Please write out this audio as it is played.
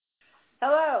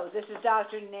Hello, this is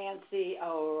Dr. Nancy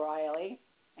O'Reilly,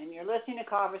 and you're listening to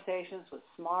Conversations with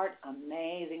Smart,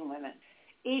 Amazing Women.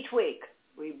 Each week,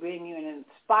 we bring you an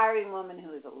inspiring woman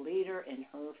who is a leader in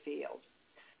her field.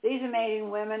 These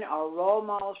amazing women are role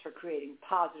models for creating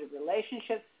positive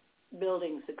relationships,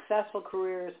 building successful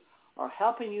careers, or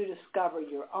helping you discover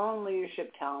your own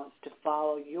leadership talents to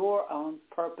follow your own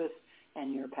purpose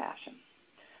and your passion.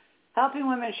 Helping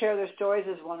women share their stories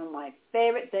is one of my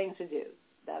favorite things to do.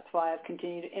 That's why I've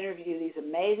continued to interview these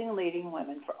amazing leading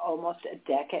women for almost a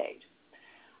decade.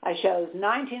 I chose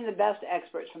 19 of the best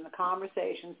experts from the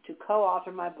conversations to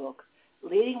co-author my book,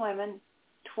 Leading Women,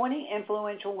 20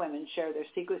 Influential Women Share Their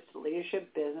Secrets to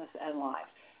Leadership, Business, and Life,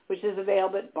 which is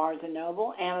available at Barnes &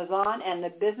 Noble, Amazon, and the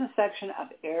business section of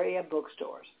area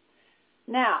bookstores.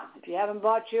 Now, if you haven't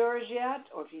bought yours yet,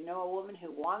 or if you know a woman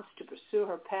who wants to pursue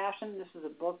her passion, this is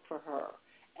a book for her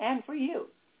and for you.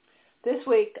 This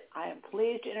week, I am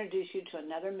pleased to introduce you to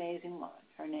another amazing woman.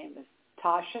 Her name is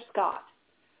Tasha Scott.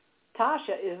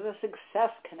 Tasha is a success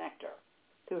connector.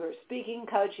 Through her speaking,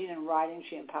 coaching, and writing,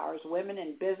 she empowers women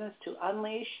in business to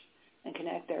unleash and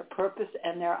connect their purpose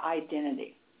and their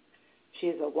identity. She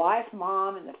is a wife,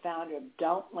 mom, and the founder of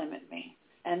Don't Limit Me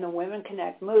and the Women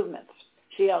Connect movements.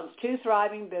 She owns 2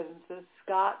 thriving businesses,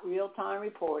 Scott Real-Time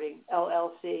Reporting,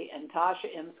 LLC, and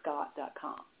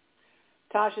TashaMScott.com.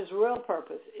 Tasha's real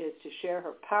purpose is to share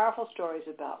her powerful stories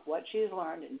about what she has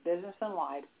learned in business and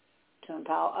life to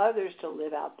empower others to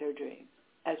live out their dreams,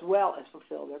 as well as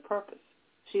fulfill their purpose.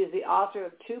 She is the author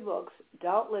of 2 books,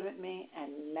 Don't Limit Me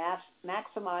and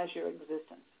Maximize Your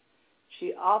Existence.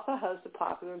 She also hosts a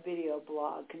popular video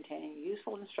blog containing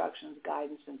useful instructions,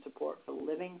 guidance, and support for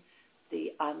living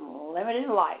the unlimited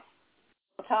life.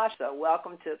 Tasha,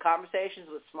 welcome to Conversations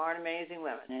with Smart, Amazing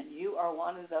Women, and you are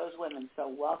one of those women, so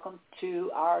welcome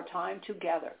to our time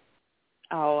together.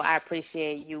 Oh, I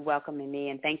appreciate you welcoming me,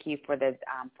 and thank you for the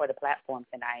platform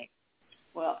tonight.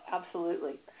 Well,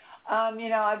 absolutely. I've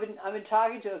been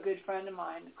talking to a good friend of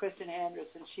mine, Kristen Andrus,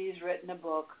 and she's written a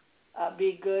book,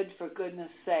 Be Good for Goodness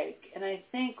Sake, and I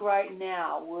think right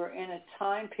now we're in a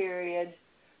time period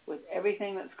with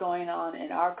everything that's going on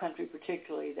in our country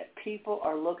particularly, that people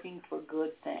are looking for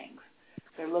good things.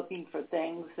 They're looking for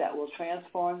things that will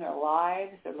transform their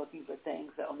lives. They're looking for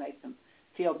things that will make them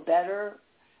feel better,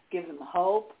 give them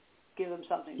hope, give them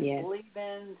something to believe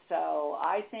in. So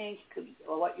I think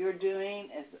what you're doing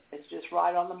is just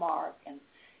right on the mark. And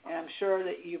I'm sure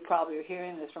that you probably are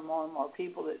hearing this from more and more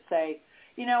people that say,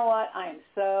 you know what, I am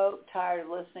so tired of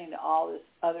listening to all this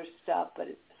other stuff,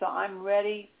 so I'm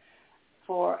ready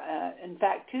for, in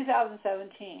fact,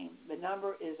 2017, the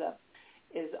number is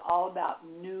all about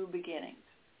new beginnings.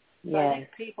 So I think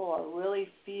people are really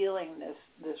feeling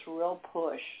this real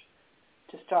push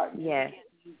to start new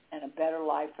beginnings and a better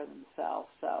life for themselves.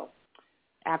 So,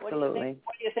 absolutely.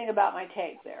 What do you think about my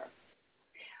take there?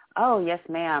 Oh, yes,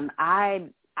 ma'am. I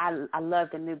love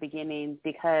the new beginnings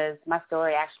because my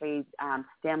story actually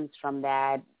stems from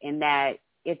that, in that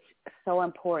it's so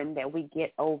important that we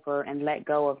get over and let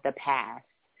go of the past.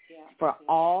 For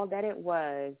all that it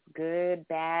was, good,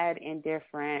 bad,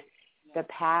 indifferent, the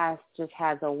past just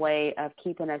has a way of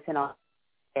keeping us in our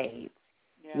states,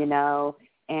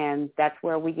 and that's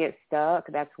where we get stuck.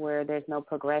 That's where there's no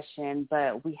progression,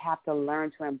 but we have to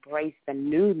learn to embrace the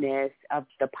newness of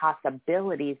the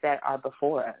possibilities that are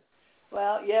before us.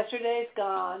 Well, yesterday's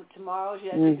gone, tomorrow's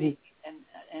yet to be, and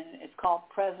it's called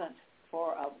present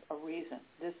for a reason.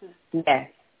 This is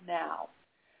now.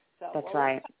 So, that's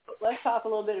right. Let's talk a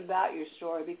little bit about your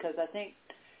story, because I think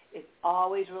it's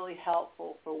always really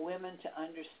helpful for women to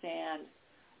understand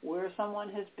where someone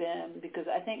has been, because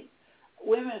I think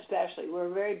women especially, we're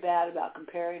very bad about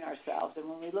comparing ourselves. And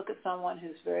when we look at someone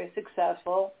who's very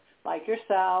successful, like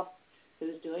yourself,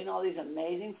 who's doing all these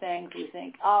amazing things, we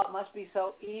think, oh, it must be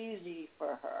so easy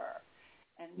for her.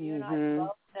 And you and I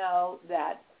both know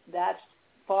that that's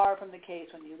far from the case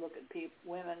when you look at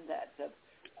women that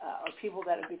or people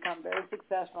that have become very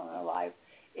successful in their life.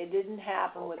 It didn't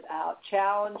happen without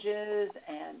challenges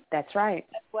and that's right,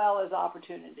 as well as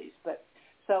opportunities. But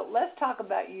so let's talk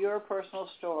about your personal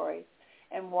story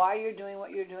and why you're doing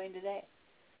what you're doing today.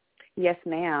 Yes,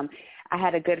 ma'am. I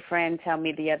had a good friend tell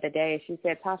me the other day, she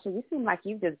said, Tasha, you seem like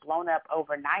you've just blown up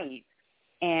overnight.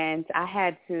 And I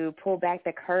had to pull back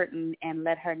the curtain and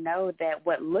let her know that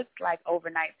what looked like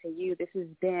overnight to you, this has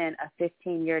been a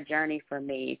 15-year journey for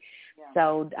me. Yeah.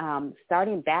 So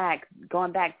going back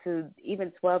to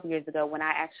even 12 years ago when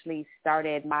I actually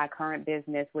started my current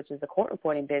business, which is a court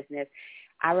reporting business,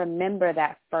 I remember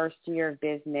that first year of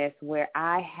business where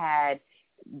I had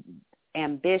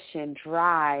ambition,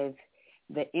 drive,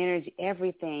 the energy,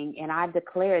 everything. And I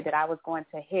declared that I was going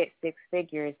to hit 6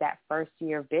 figures that first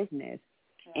year of business.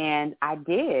 And I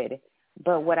did.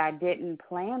 But what I didn't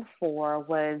plan for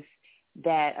was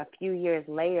that a few years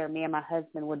later, me and my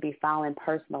husband would be filing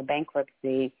personal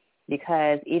bankruptcy,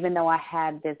 because even though I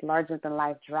had this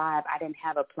larger-than-life drive, I didn't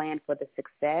have a plan for the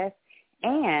success.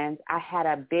 And I had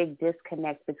a big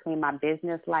disconnect between my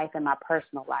business life and my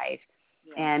personal life.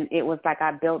 Yeah. And it was like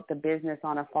I built the business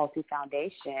on a faulty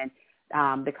foundation,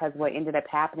 because what ended up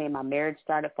happening, my marriage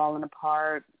started falling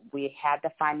apart. We had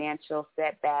the financial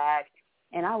setback.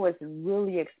 And I was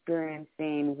really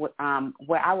experiencing where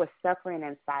I was suffering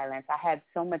in silence. I had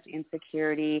so much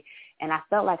insecurity, and I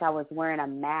felt like I was wearing a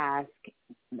mask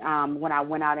when I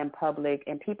went out in public,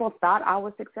 and people thought I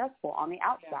was successful on the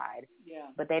outside. Yeah.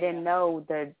 But they didn't know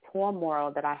the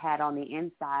turmoil that I had on the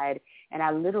inside, and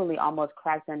I literally almost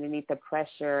cracked underneath the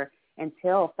pressure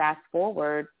until, fast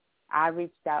forward, I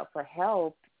reached out for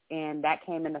help, and that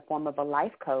came in the form of a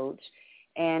life coach.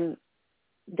 And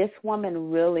this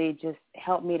woman really just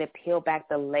helped me to peel back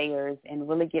the layers and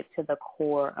really get to the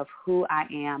core of who I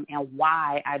am and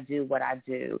why I do what I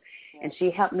do. Yeah. And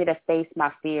she helped me to face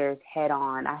my fears head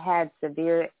on. I had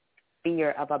severe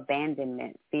fear of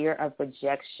abandonment, fear of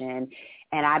rejection,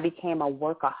 and I became a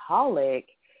workaholic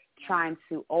trying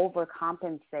to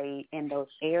overcompensate in those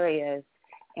areas.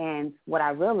 And what I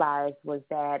realized was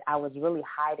that I was really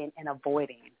hiding and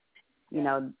avoiding,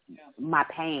 my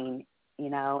pain.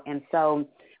 And so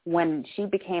when she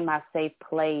became my safe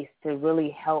place to really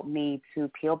help me to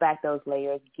peel back those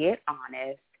layers, get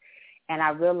honest, and I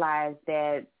realized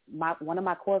that one of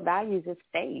my core values is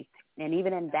faith. And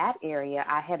even in that area,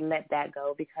 I had let that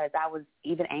go because I was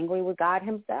even angry with God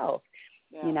himself,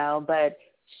 but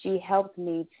she helped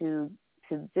me to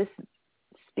just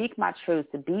speak my truth,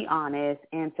 to be honest,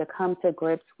 and to come to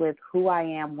grips with who I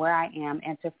am, where I am,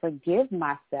 and to forgive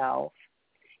myself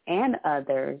and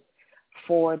others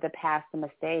for the past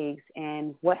mistakes.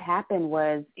 And what happened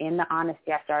was, in the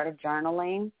honesty, I started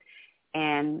journaling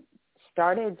and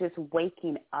started just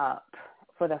waking up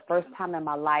for the first time in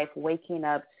my life, waking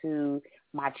up to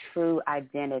my true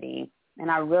identity. And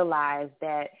I realized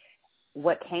that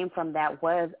what came from that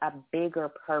was a bigger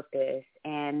purpose.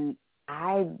 And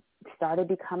I started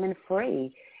becoming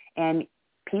free. And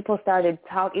people started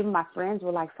talking, even my friends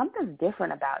were like, something's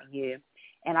different about you.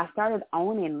 And I started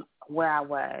owning where I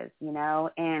was,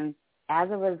 and as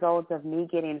a result of me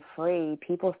getting free,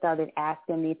 people started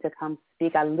asking me to come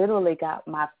speak. I literally got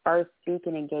my first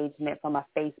speaking engagement from a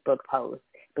Facebook post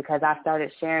because I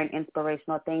started sharing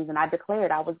inspirational things, and I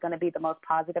declared I was going to be the most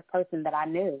positive person that I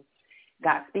knew.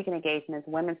 Got speaking engagements.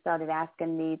 Women started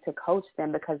asking me to coach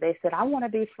them because they said, I want to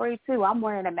be free too. I'm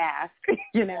wearing a mask,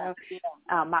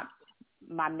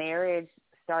 My marriage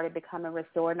started becoming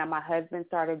restored. Now my husband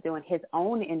started doing his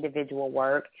own individual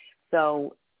work.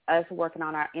 So us working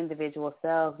on our individual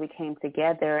selves, we came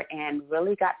together and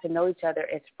really got to know each other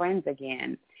as friends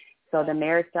again. So the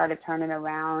marriage started turning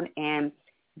around, and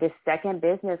this second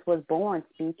business was born,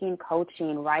 speaking,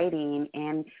 coaching, writing,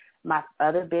 and my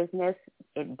other business,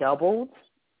 it doubled,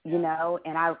 and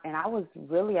I was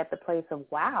really at the place of,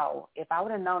 wow, if I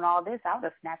would have known all this, I would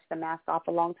have snatched the mask off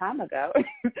a long time ago.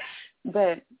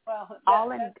 But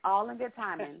all in good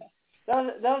timing.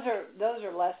 Those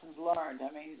are lessons learned.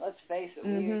 I mean, let's face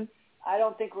it. I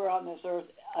don't think we're on this earth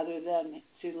other than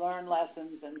to learn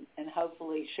lessons and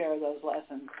hopefully share those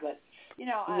lessons. But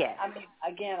I mean,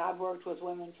 again, I've worked with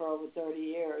women for over 30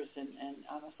 years, and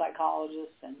I'm a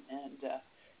psychologist, and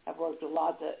I've worked with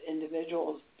lots of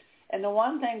individuals. And the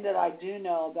one thing that I do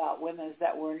know about women is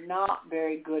that we're not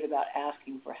very good about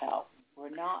asking for help.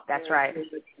 We're not very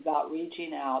good about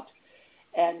reaching out.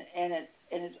 And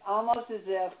it's almost as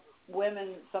if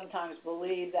women sometimes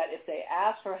believe that if they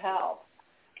ask for help,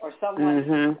 or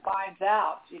someone finds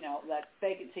out, that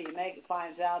fake it till you make it,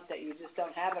 finds out that you just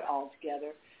don't have it all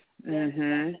together,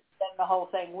 then the whole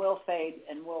thing will fade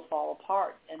and will fall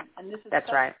apart. And this is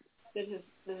right. This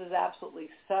is absolutely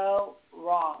so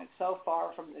wrong. It's so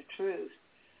far from the truth.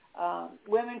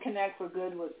 Women Connect for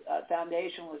Good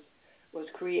Foundation was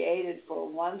created for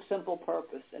one simple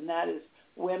purpose, and that is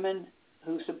women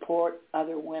who support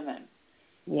other women.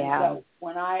 Yeah. And so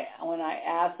when I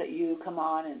asked that you come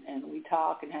on and we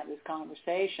talk and have this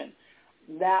conversation,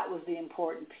 that was the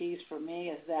important piece for me,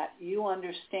 is that you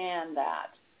understand that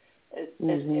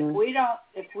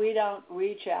if we don't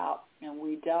reach out and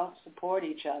we don't support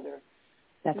each other,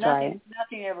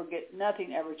 nothing ever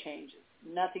changes.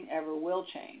 Nothing ever will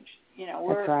change.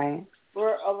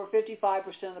 We're over 55%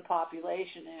 of the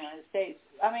population in the United States.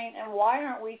 I mean, and why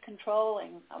aren't we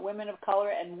controlling women of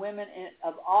color and women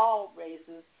of all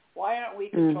races Why aren't we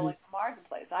controlling the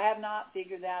marketplace? I have not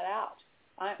figured that out.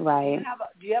 Right.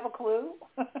 Do you have a clue?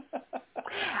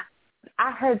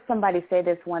 I heard somebody say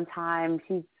this one time.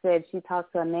 She said she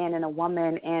talked to a man and a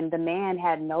woman, and the man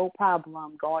had no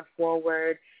problem going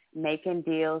forward, making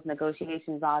deals,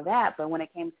 negotiations, all that. But when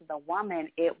it came to the woman,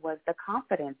 it was the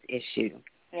confidence issue.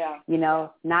 Yeah. You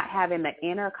know, not having the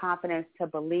inner confidence to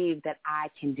believe that I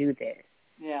can do this.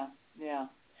 Yeah, yeah.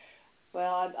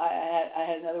 Well, I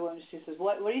had another woman. She says,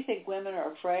 "What do you think women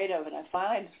are afraid of?" And I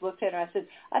finally just looked at her and I said,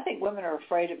 "I think women are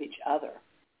afraid of each other."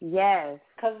 Yes.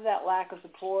 Because of that lack of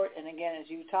support, and again, as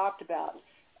you talked about,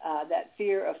 that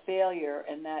fear of failure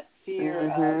and that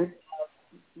fear of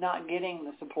not getting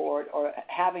the support or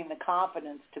having the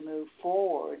confidence to move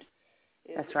forward.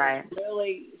 That's right. Is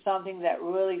really something that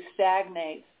really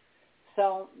stagnates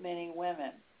so many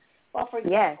women. Well, for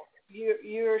example,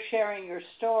 you're sharing your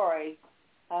story,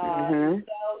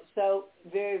 so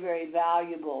very, very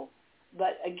valuable.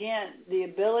 But again, the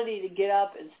ability to get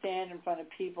up and stand in front of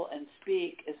people and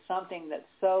speak is something that's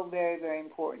so very, very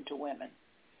important to women.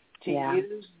 To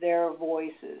use their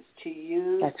voices, to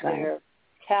use their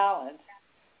talents.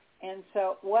 And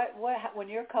so, what when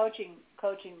you're coaching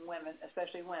women,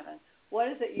 especially women, what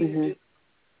is it you do?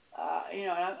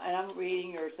 And I'm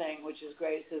reading your thing, which is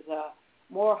great. It says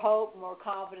more hope, more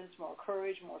confidence, more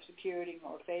courage, more security,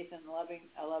 more faith in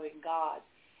a loving God.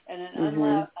 And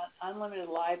an unlimited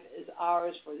life is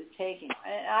ours for the taking.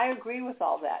 And I agree with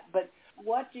all that. But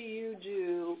what do you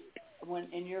do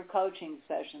when in your coaching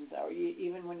sessions, or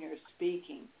even when you're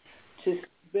speaking, to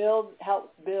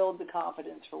help build the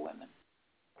confidence for women?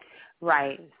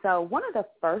 Right. So one of the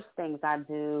first things I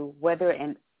do,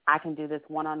 I can do this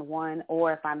one-on-one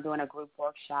or if I'm doing a group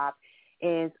workshop,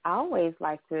 is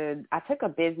I took a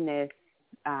business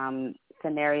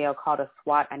scenario called a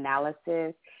SWOT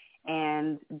analysis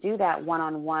and do that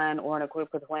one-on-one or in a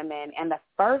group with women. And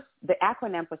the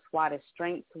acronym for SWOT is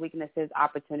strengths, weaknesses,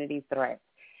 opportunities, threats.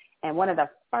 And one of the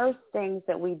first things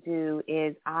that we do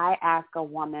is I ask a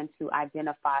woman to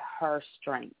identify her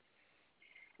strengths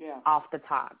off the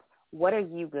top. What are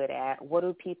you good at? What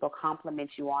do people compliment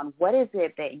you on? What is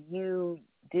it that you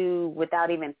do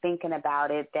without even thinking about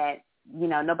it that,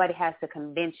 nobody has to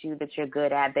convince you that you're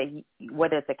good at, that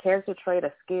whether it's a character trait,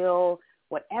 a skill,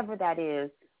 whatever that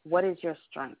is, what is your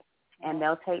strength? And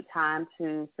they'll take time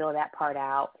to fill that part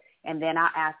out. And then I'll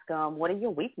ask them, what are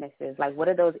your weaknesses? Like, what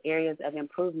are those areas of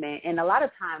improvement? And a lot of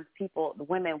times the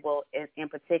women will, in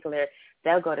particular,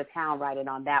 they'll go to town writing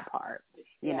on that part,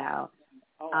 you know.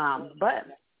 But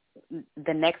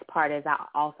the next part is I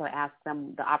also ask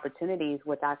them the opportunities,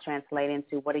 which I translate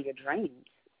into what are your dreams?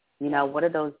 What are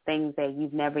those things that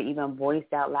you've never even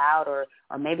voiced out loud or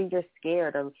maybe you're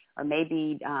scared or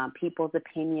maybe people's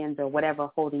opinions or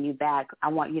whatever holding you back. I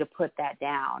want you to put that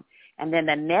down. And then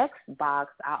the next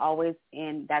box,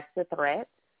 that's the threat.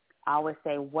 I always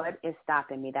say, what is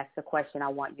stopping me? That's the question I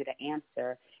want you to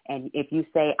answer. And if you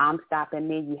say, I'm stopping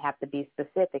me, you have to be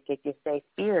specific. If you say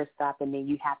fear is stopping me,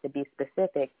 you have to be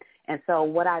specific. And so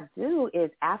what I do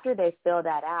is after they fill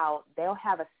that out, they'll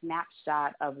have a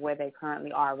snapshot of where they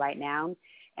currently are right now.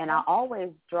 And I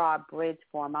always draw a bridge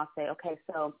for them. I'll say, okay,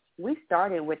 so we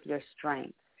started with your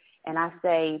strengths. And I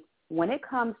say, when it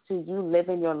comes to you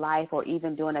living your life or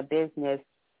even doing a business,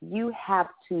 you have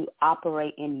to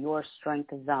operate in your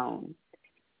strength zone.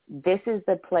 This is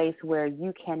the place where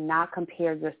you cannot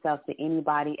compare yourself to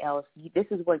anybody else. This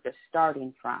is where you're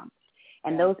starting from.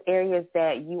 And those areas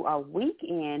that you are weak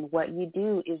in, what you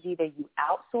do is either you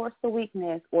outsource the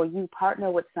weakness or you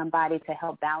partner with somebody to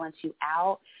help balance you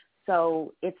out.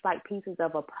 So it's like pieces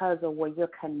of a puzzle where you're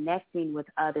connecting with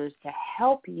others to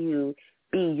help you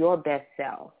be your best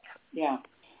self. Yeah.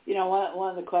 One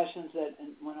of the questions that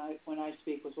when I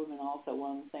speak with women also,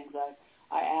 one of the things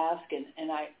I ask,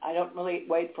 and I don't really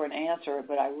wait for an answer,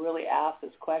 but I really ask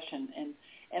this question,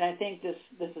 and I think this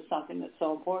is something that's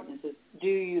so important, is do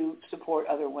you support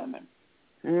other women?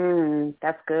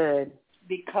 That's good.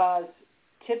 Because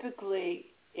typically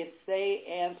if they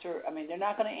answer, they're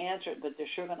not going to answer it, but they're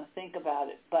sure going to think about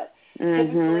it. But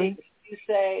typically you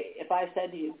say, if I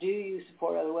said to you, do you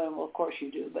support other women? Well, of course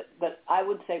you do. But I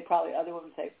would say probably other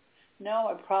women say, no,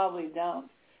 I probably don't.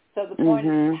 So the point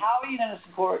is, how are you going to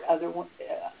support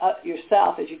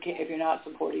yourself if you're not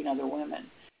supporting other women?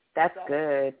 That's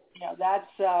good.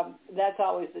 That's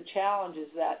always the challenge, is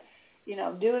that,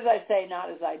 do as I say, not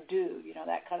as I do.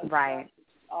 That kind of stuff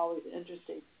is always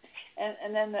interesting.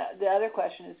 And then the other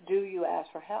question is, do you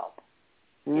ask for help?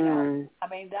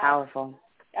 That's powerful.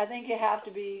 I think you have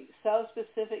to be so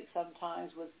specific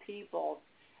sometimes with people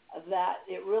that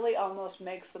it really almost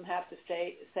makes them have to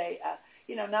say,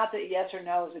 not that yes or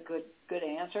no is a good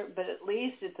answer, but at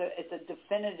least it's a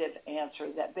definitive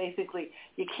answer that basically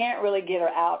you can't really get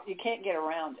out. You can't get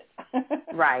around it.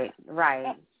 Right.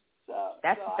 So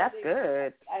that's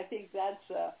good. I think that's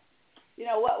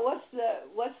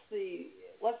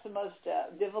what's the most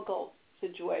difficult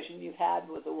situation you've had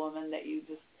with a woman that you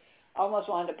just almost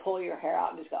wanted to pull your hair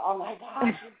out and just go, oh my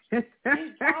gosh, she's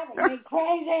driving me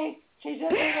crazy. She's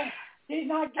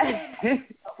not getting it.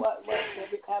 What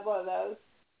have you had one of those?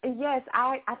 Yes,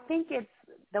 I think it's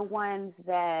the ones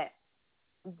that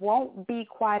won't be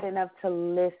quiet enough to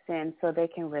listen so they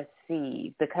can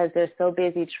receive because they're so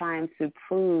busy trying to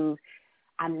prove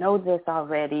I know this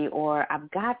already or I've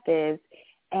got this.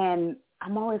 And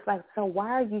I'm always like, so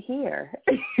why are you here?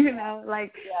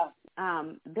 There's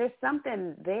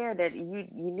something there that you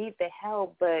need the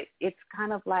help, but it's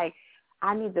kind of like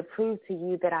I need to prove to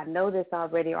you that I know this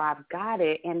already or I've got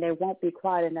it, and they won't be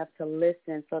quiet enough to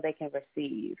listen so they can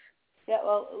receive. Yeah,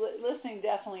 well, listening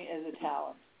definitely is a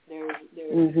talent.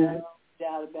 There's no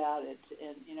doubt about it.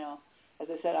 And, as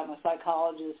I said, I'm a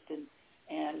psychologist,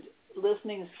 and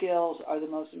listening skills are the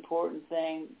most important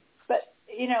thing. But,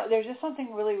 there's just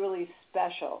something really, really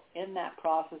special in that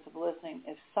process of listening.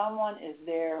 If someone is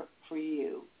there for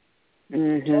you,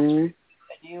 just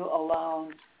you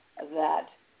alone, that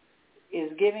is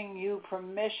giving you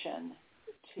permission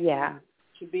to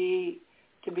be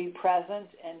present,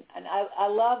 and I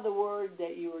love the word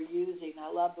that you were using. I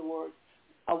love the word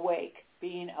awake,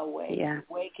 being awake. Yeah.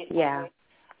 Awake.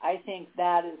 I think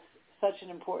that is such an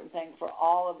important thing for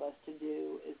all of us to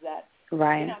do. Is that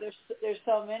right? There's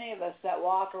so many of us that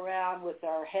walk around with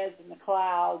our heads in the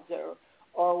clouds,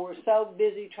 or we're so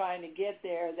busy trying to get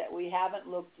there that we haven't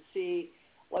looked to see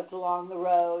what's along the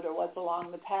road or what's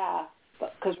along the path.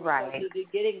 Because we're so busy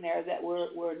getting there that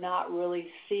we're not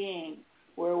really seeing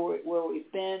where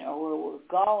we've been or where we're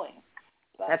going.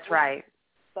 That's right.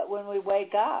 But when we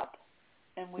wake up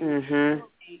and we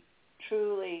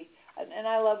truly, and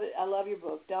I love it. I love your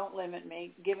book, Don't Limit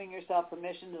Me, giving yourself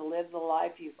permission to live the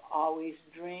life you've always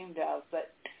dreamed of.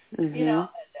 But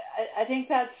I think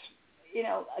that's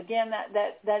again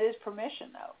that is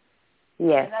permission though.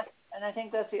 Yes. And I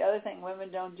think that's the other thing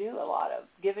women don't do a lot of,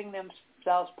 giving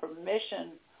themselves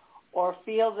permission or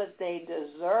feel that they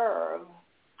deserve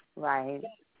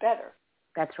better.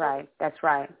 That's right.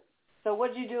 So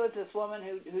what did you do with this woman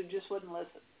who just wouldn't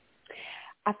listen?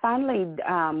 I finally,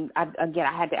 I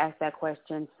had to ask that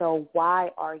question. So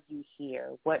why are you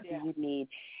here? What do you need?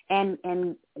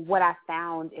 And what I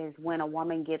found is when a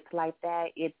woman gets like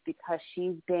that, it's because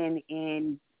she's been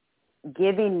in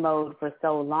giving mode for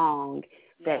so long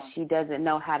that she doesn't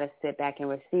know how to sit back and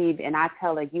receive. And I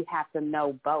tell her, you have to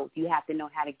know both. You have to know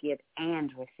how to give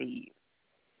and receive,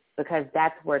 because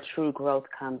that's where true growth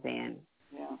comes in.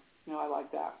 Yeah, no, I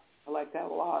like that. I like that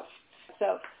a lot.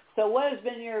 So what has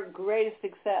been your greatest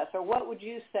success, or what would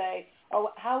you say,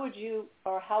 or how would you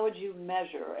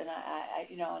measure, and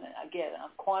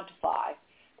quantify,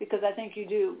 because I think you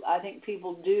do. I think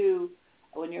people do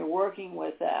when you're working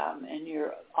with them and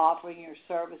you're offering your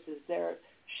services. There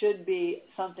should be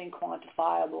something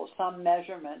quantifiable, some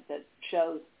measurement that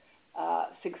shows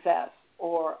success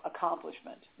or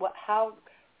accomplishment. How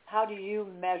do you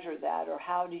measure that, or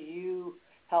how do you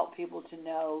help people to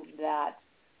know that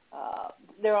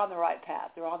they're on the right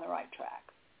path, they're on the right track?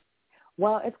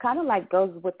 Well, it's kind of like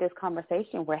goes with this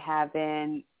conversation we're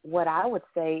having. What I would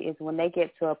say is when they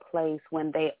get to a place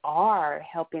when they are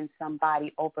helping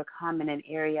somebody overcome in an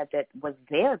area that was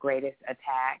their greatest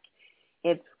attack,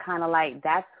 it's kind of like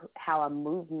that's how a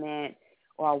movement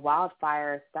or a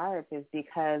wildfire starts, is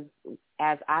because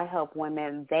as I help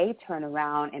women, they turn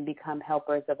around and become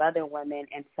helpers of other women.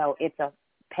 And so it's a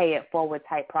pay it forward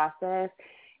type process.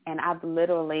 And I've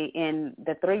literally, in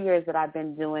the 3 years that I've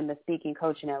been doing the speaking,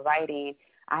 coaching, and writing,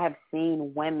 I have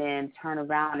seen women turn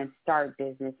around and start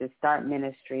businesses, start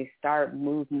ministries, start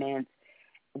movements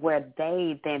where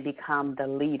they then become the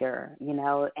leader,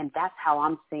 and that's how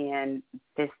I'm seeing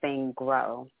this thing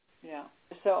grow. Yeah.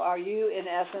 So are you, in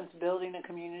essence, building a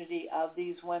community of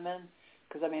these women?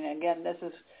 Because, again, this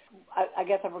is, I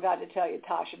guess I forgot to tell you,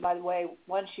 Tasha, by the way,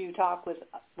 once you talk with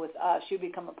us, you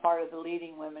become a part of the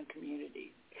Leading Women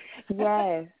community.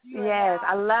 Yes,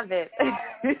 I love it.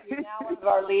 You're now one of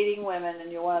our leading women,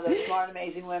 and you're one of those smart,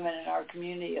 amazing women in our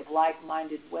community of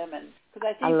like-minded women.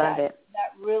 Because I think that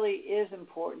really is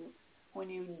important when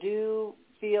you do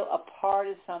feel a part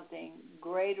of something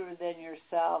greater than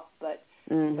yourself, but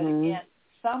again,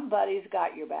 somebody's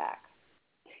got your back.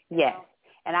 Yes.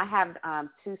 And I have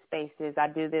 2 spaces. I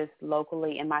do this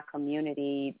locally in my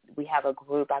community. We have a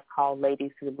group I call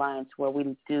Ladies Who Lunch, where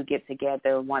we do get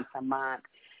together once a month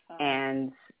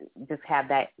and just have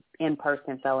that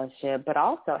in-person fellowship, but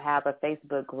also have a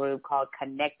Facebook group called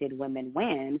Connected Women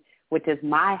Win, which is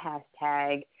my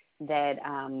hashtag, that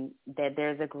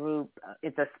there's a group,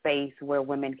 it's a space where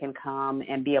women can come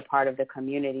and be a part of the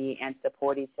community and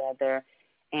support each other.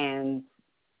 And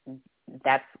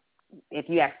that's, if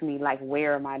you ask me, like,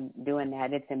 where am I doing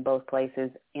that, it's in both places,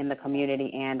 in the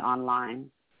community and online.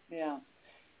 Yeah.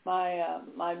 My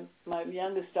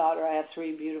youngest daughter, I have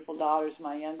 3 beautiful daughters.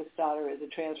 My youngest daughter is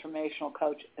a transformational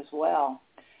coach as well.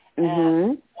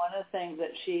 And one of the things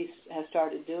that she has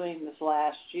started doing this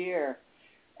last year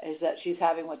is that she's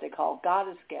having what they call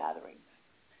goddess gatherings.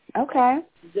 Okay.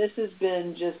 And this has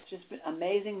been just been an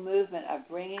amazing movement of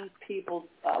bringing people,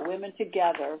 women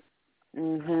together,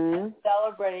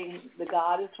 celebrating the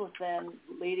goddess within,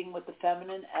 leading with the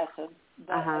feminine essence,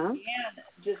 but again,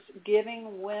 just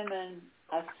giving women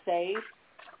a safe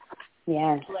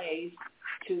place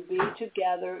to be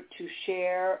together, to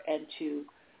share, and to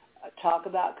talk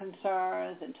about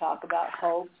concerns and talk about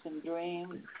hopes and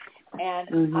dreams.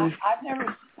 And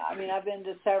I've been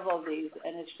to several of these,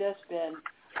 and it's just been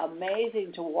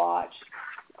amazing to watch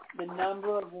the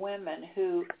number of women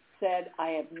who said, I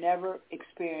have never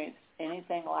experienced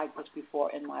anything like this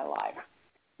before in my life.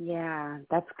 Yeah,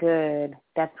 that's good.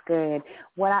 That's good.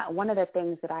 One of the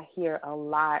things that I hear a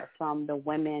lot from the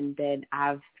women that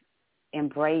I've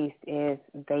embraced is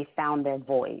they found their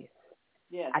voice.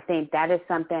 Yes. I think that is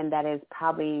something that is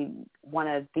probably one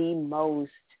of the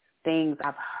most things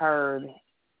I've heard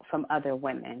from other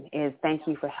women is, thank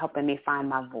you for helping me find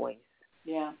my voice.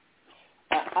 Yeah.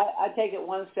 I take it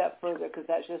one step further, because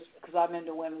that's just because I'm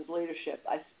into women's leadership.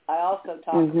 I also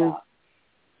talk about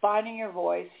finding your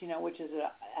voice, which is an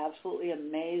absolutely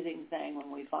amazing thing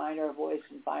when we find our voice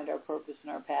and find our purpose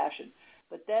and our passion.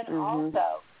 But then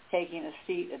also taking a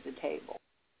seat at the table.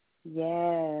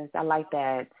 Yes, I like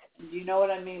that. Do you know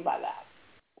what I mean by that?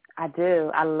 I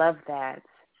do. I love that.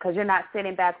 Because you're not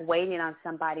sitting back waiting on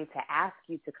somebody to ask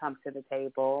you to come to the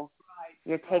table. Right.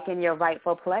 You're taking your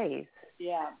rightful place.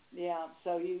 Yeah.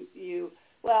 So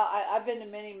well, I've been to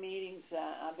many meetings.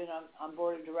 I've been on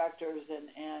board of directors,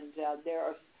 and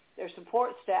there's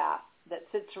support staff that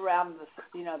sits around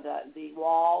the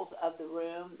walls of the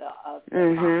room, the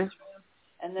conference room,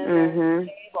 and then there's a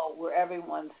table where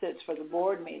everyone sits for the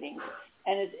board meetings.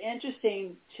 And it's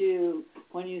interesting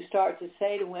when you start to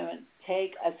say to women,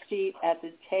 take a seat at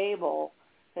the table,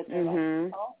 that they're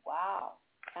like, oh, wow,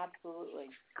 absolutely.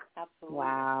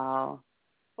 Wow.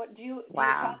 What do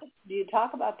you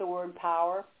talk about the word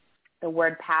power? The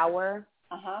word power?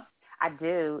 Uh-huh. I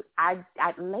do.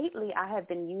 Lately I have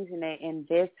been using it in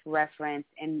this reference,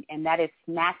 and that is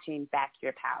snatching back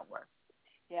your power.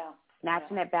 Yeah.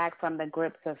 Snatching it back from the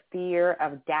grips of fear,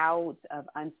 of doubt, of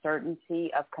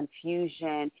uncertainty, of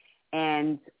confusion,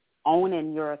 and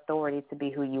owning your authority to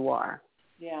be who you are.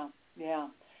 Yeah.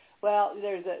 Well,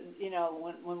 there's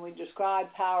when we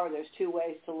describe power, there's 2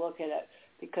 ways to look at it,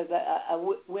 because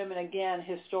women, again,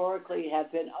 historically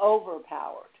have been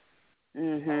overpowered.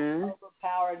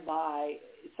 Overpowered by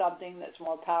something that's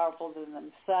more powerful than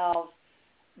themselves.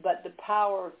 But the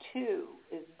power, too,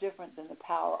 is different than the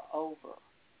power over.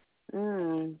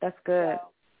 That's good.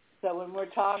 So when we're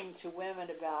talking to women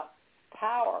about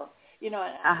power,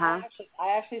 I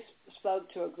actually spoke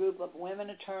to a group of women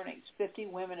attorneys, 50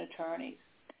 women attorneys.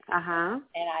 And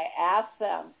I asked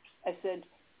them, I said,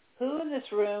 who in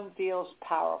this room feels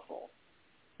powerful?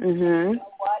 You know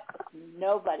what?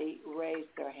 Nobody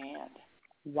raised their hand.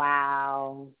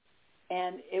 Wow.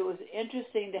 And it was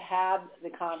interesting to have the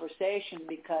conversation,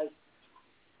 because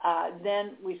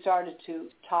then we started to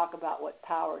talk about what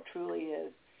power truly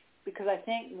is, because I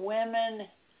think women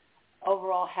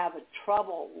overall have a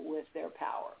trouble with their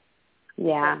power.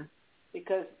 Yeah.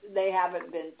 Because they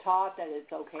haven't been taught that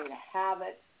it's okay to have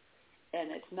it,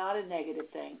 and it's not a negative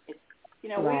thing. It's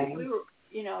right. we were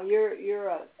you're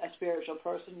a spiritual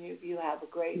person. You have a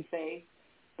great faith,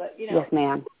 but yes,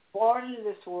 ma'am. Born into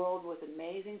this world with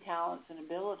amazing talents and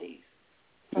abilities.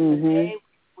 From the day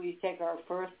we take our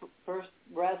first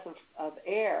breath of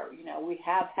air, we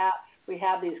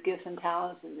have these gifts and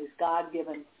talents and these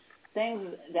God-given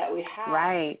things that we have.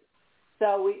 Right.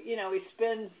 So we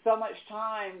spend so much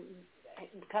time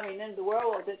coming into the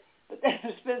world with it, but then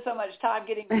we spend so much time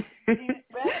getting rid of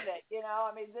it.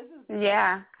 This is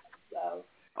So,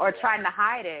 or trying to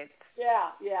hide it.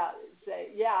 Yeah. Say,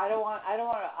 I don't want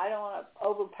to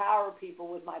overpower people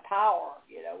with my power.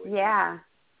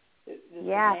 It's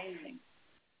amazing.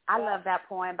 I love that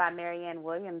poem by Marianne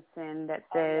Williamson that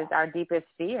says our deepest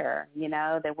fear,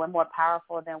 that we're more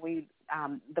powerful than we,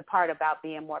 the part about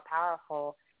being more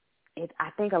powerful, I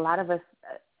think a lot of us,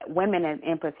 women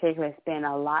in particular, spend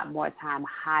a lot more time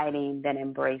hiding than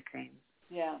embracing.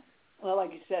 Yeah. Well,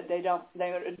 like you said, they don't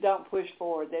push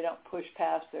forward. They don't push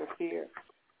past their fear.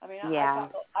 I mean, I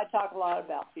talk a lot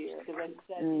about fear because I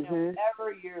said,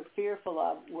 whatever you're fearful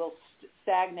of will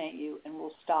stagnate you and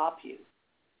will stop you.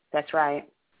 That's right.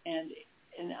 And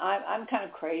I'm kind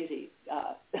of crazy,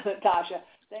 Tasha.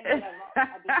 Things that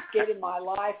I've been getting in my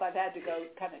life, I've had to go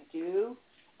kind of do.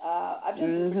 I've just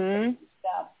been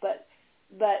stuff, but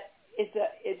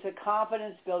it's a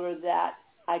confidence builder that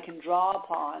I can draw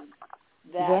upon.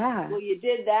 Well, you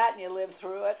did that and you lived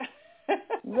through it.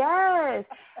 Yes.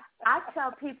 I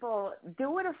tell people,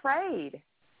 do it afraid.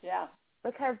 Yeah.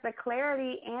 Because the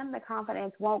clarity and the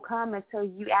confidence won't come until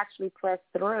you actually press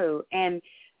through. And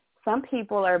some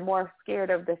people are more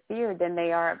scared of the fear than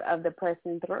they are of the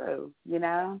pressing through,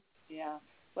 Yeah.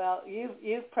 Well,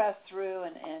 you've pressed through,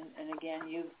 and again,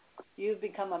 you've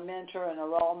become a mentor and a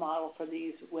role model for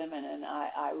these women, and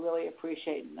I really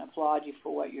appreciate and applaud you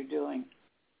for what you're doing.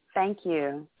 Thank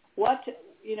you.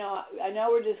 I know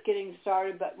we're just getting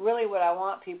started, but really what I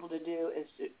want people to do is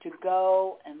to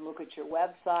go and look at your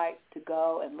website, to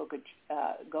go and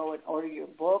go and order your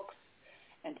books,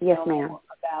 and to know more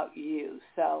about you.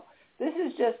 So this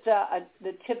is just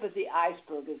the tip of the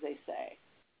iceberg, as they say.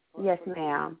 Yes,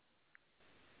 ma'am.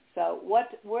 So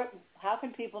how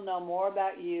can people know more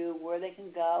about you, where they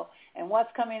can go, and what's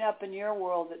coming up in your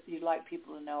world that you'd like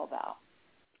people to know about?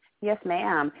 Yes,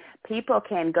 ma'am. People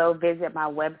can go visit my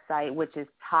website, which is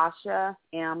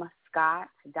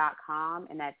TashaMScott.com,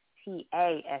 and that's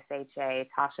TASHA,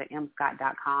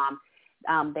 TashaMScott.com.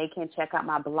 They can check out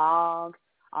my blog.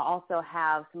 I also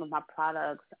have some of my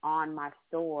products on my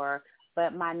store.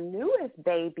 But my newest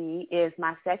baby is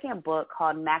my second book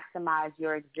called Maximize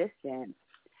Your Existence.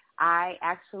 I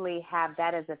actually have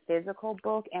that as a physical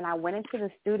book, and I went into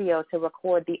the studio to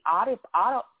record the audio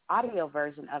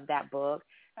version of that book.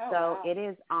 It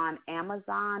is on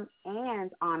Amazon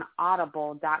and on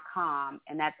Audible.com,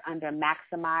 and that's under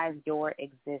Maximize Your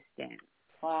Existence.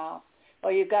 Wow.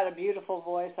 Well, you've got a beautiful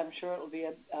voice. I'm sure it will be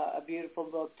a beautiful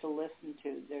book to listen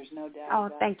to. There's no doubt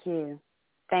about it. Thank you.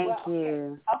 Thank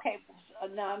you. Okay.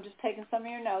 Now I'm just taking some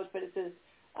of your notes, but it says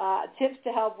tips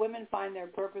to help women find their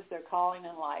purpose, their calling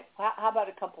in life. How about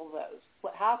a couple of those?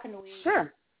 How can we?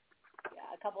 Sure.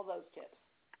 Yeah, a couple of those tips.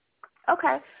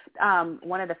 Okay.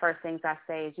 One of the first things I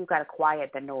say is you've got to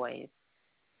quiet the noise.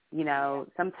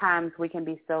 Sometimes we can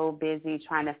be so busy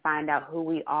trying to find out who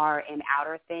we are in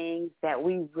outer things that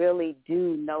we really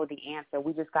do know the answer.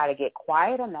 We just got to get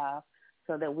quiet enough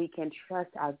so that we can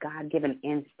trust our God-given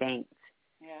instinct.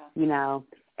 Yeah.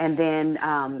 And then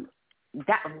I'm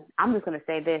just going to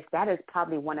say this, that is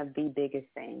probably one of the biggest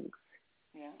things.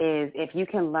 Is if you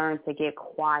can learn to get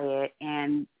quiet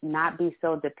and not be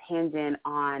so dependent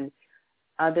on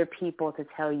other people to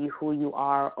tell you who you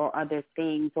are or other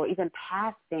things or even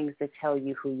past things to tell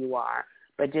you who you are,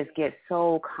 but just get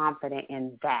so confident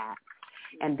in that.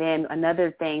 And then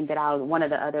another thing one of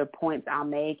the other points I'll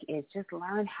make is just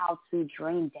learn how to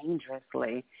dream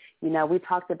dangerously. We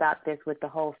talked about this with the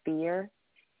whole fear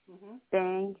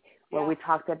thing where we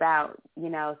talked about,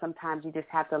 sometimes you just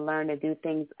have to learn to do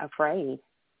things afraid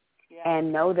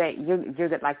and know that you're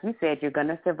like you said, you're going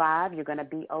to survive. You're going to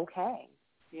be okay.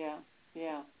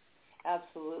 Yeah,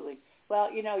 absolutely.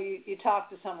 Well, you talk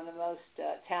to some of the most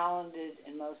talented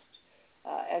and most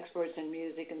experts in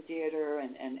music and theater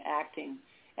and acting,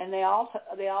 and they all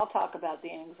talk about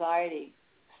the anxiety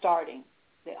starting.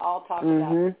 They all talk about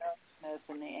the nervousness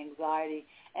and the anxiety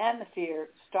and the fear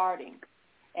starting.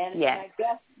 And I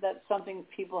guess that's something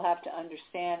people have to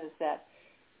understand is that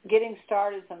getting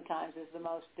started sometimes is the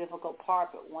most difficult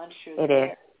part, but once you're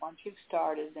there, once you've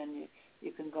started, then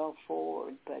you can go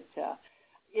forward. But,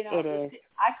 it is.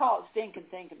 I call it stinking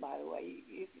thinking, by the way.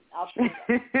 I'll show you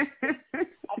that.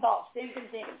 I call it stinking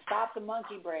thinking. Stop the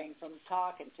monkey brain from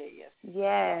talking to you.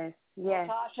 Yes. Well,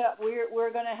 Tasha,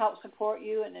 we're going to help support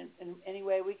you in any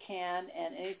way we can,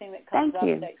 and anything that comes up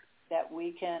that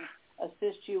we can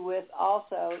assist you with.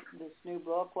 Also, this new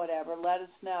book, whatever, let us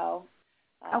know.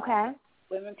 Okay.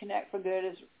 Women Connect for Good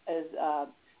is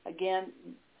again,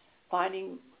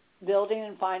 building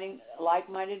and finding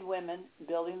like-minded women,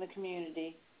 building the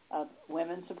community of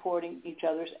women supporting each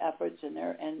other's efforts and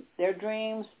their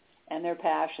dreams and their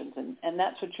passions, and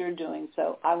that's what you're doing.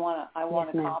 So I want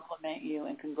to compliment you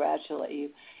and congratulate you,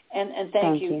 and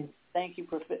thank you. Thank you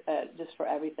for just for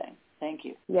everything. Thank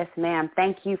you. Yes, ma'am.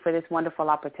 Thank you for this wonderful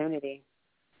opportunity.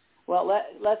 Well,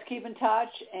 let's keep in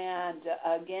touch. And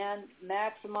again,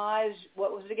 maximize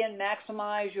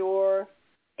your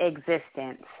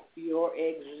existence. Your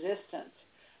existence.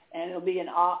 And it'll be an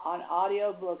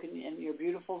audio book in your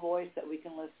beautiful voice that we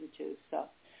can listen to. So,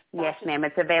 yes, ma'am.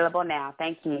 It's available now.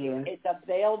 Thank you. It's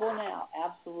available now,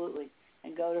 absolutely.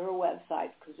 And go to her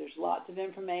website because there's lots of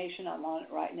information. I'm on it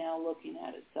right now looking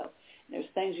at it. So there's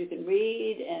things you can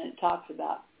read, and it talks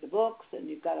about the books, and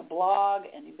you've got a blog,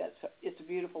 and it's a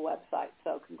beautiful website.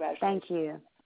 So congratulations. Thank you.